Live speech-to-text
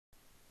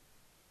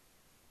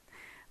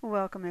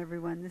Welcome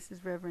everyone. This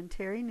is Reverend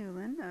Terri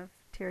Newlon of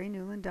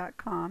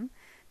TerriNewlon.com,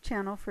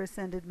 channel for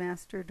Ascended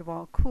Master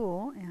Djwhal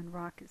Khul, and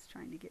Rock is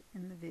trying to get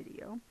in the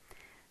video.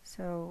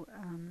 So,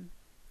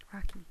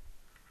 Rocky,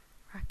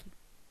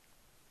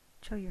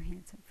 show your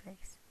handsome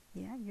face.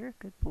 Yeah, you're a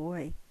good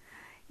boy.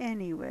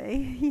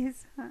 Anyway,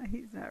 he's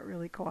not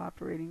really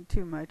cooperating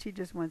too much. He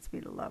just wants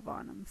me to love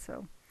on him,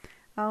 so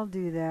I'll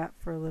do that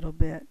for a little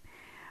bit.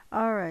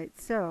 All right,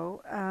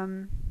 so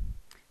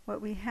what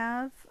we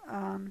have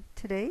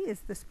today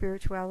is the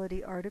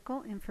spirituality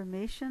article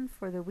information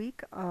for the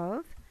week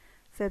of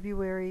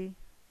February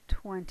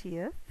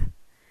 20th,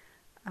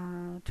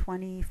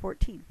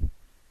 2014.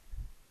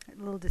 A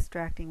little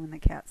distracting when the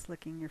cat's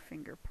licking your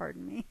finger,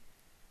 pardon me.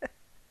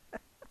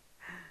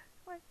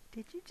 What?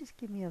 Did you just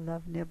give me a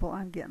love nibble?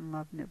 I'm getting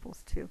love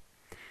nibbles too.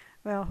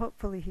 Well,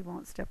 hopefully he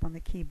won't step on the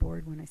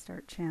keyboard when I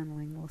start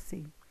channeling. We'll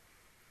see.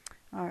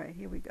 All right,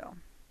 here we go.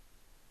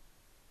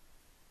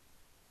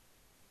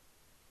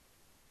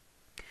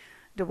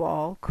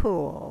 Djwhal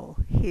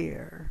Khul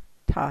here,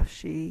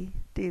 Tashi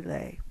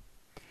delay.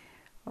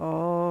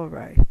 All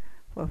right,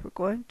 what we're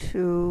going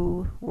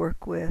to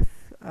work with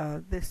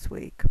this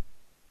week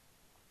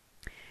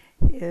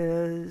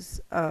is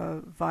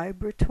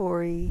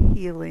vibratory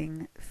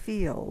healing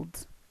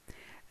fields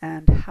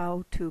and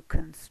how to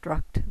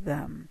construct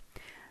them.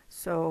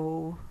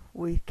 So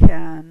we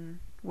can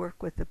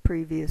work with the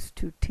previous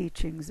two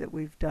teachings that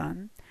we've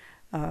done,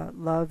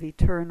 Love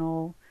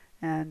Eternal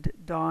and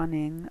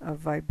Dawning of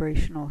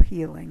Vibrational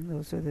Healing.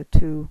 Those are the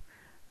two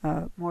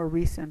more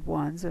recent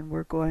ones, and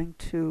we're going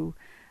to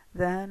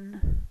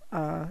then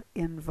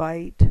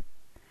invite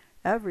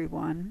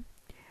everyone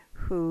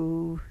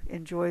who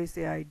enjoys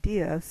the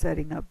idea of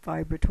setting up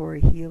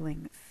vibratory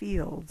healing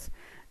fields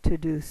to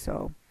do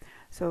so.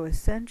 So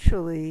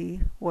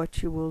essentially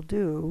what you will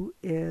do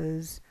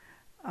is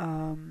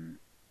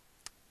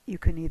you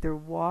can either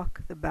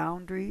walk the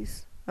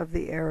boundaries of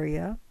the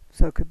area,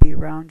 so it could be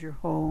around your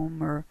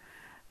home or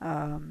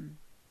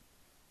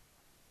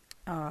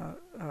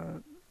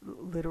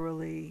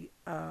literally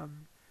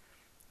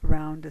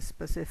around a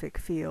specific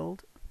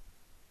field.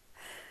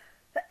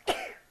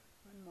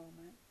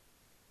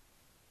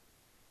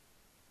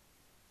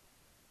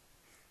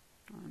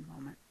 One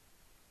moment.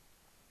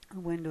 The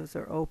windows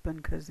are open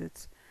because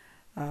it's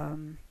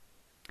in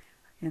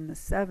the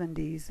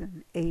 70s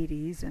and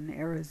 80s in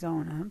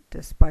Arizona,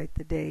 despite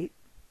the date,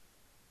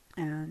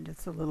 and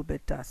it's a little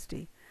bit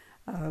dusty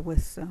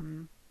with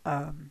some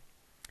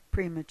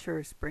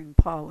premature spring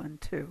pollen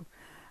too.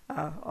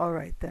 All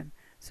right then.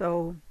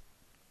 So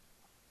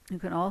you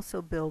can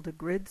also build a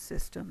grid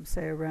system,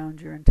 say around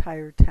your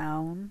entire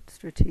town,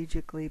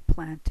 strategically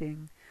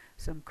planting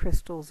some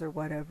crystals or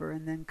whatever,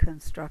 and then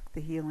construct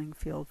the healing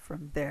field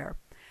from there.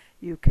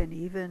 You can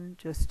even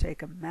just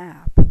take a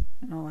map,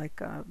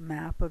 like a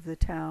map of the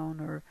town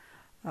or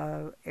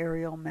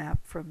aerial map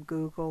from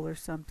Google or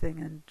something,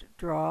 and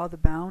draw the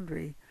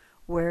boundary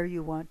where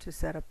you want to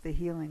set up the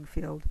healing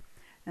field,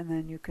 and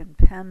then you can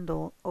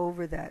pendle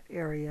over that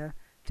area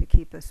to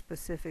keep a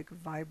specific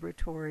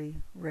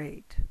vibratory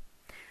rate.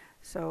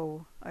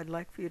 So I'd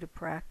like for you to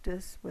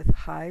practice with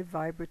high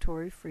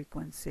vibratory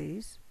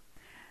frequencies,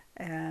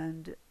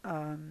 and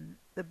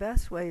the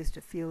best way is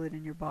to feel it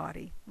in your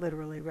body,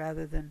 literally,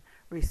 rather than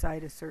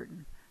recite a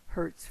certain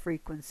hertz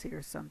frequency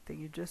or something.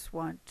 You just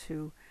want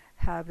to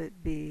have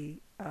it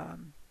be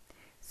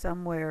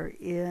somewhere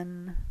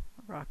in.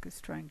 Rock is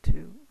trying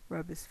to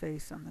rub his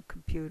face on the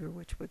computer,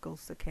 which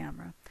wiggles the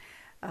camera.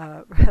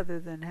 Rather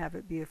than have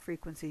it be a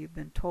frequency you've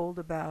been told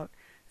about,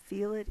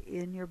 feel it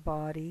in your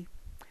body,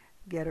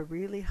 get a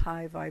really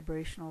high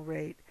vibrational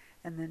rate,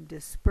 and then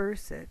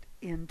disperse it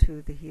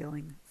into the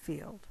healing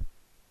field.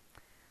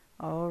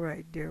 All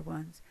right, dear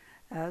ones,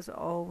 as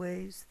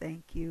always,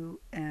 thank you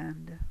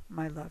and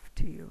my love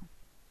to you.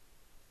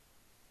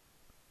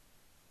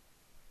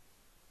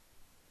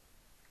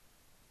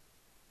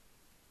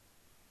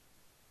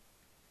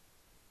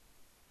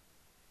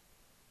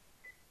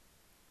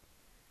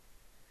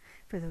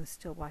 For those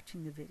still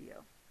watching the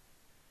video,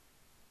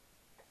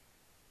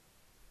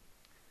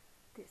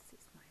 this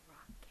is my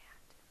rock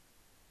cat.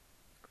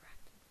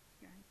 Rocky,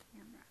 you're on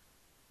camera.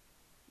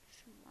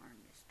 Yes, you are,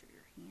 mister.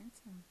 You're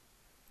handsome.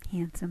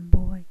 Handsome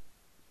boy.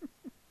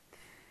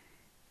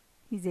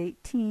 He's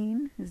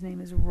 18. His name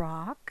is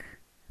Rock,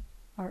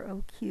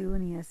 R-O-Q,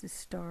 and he has a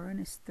star on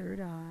his third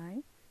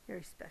eye.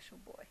 Very special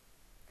boy.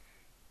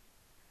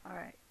 All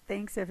right.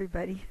 Thanks,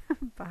 everybody.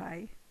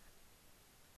 Bye.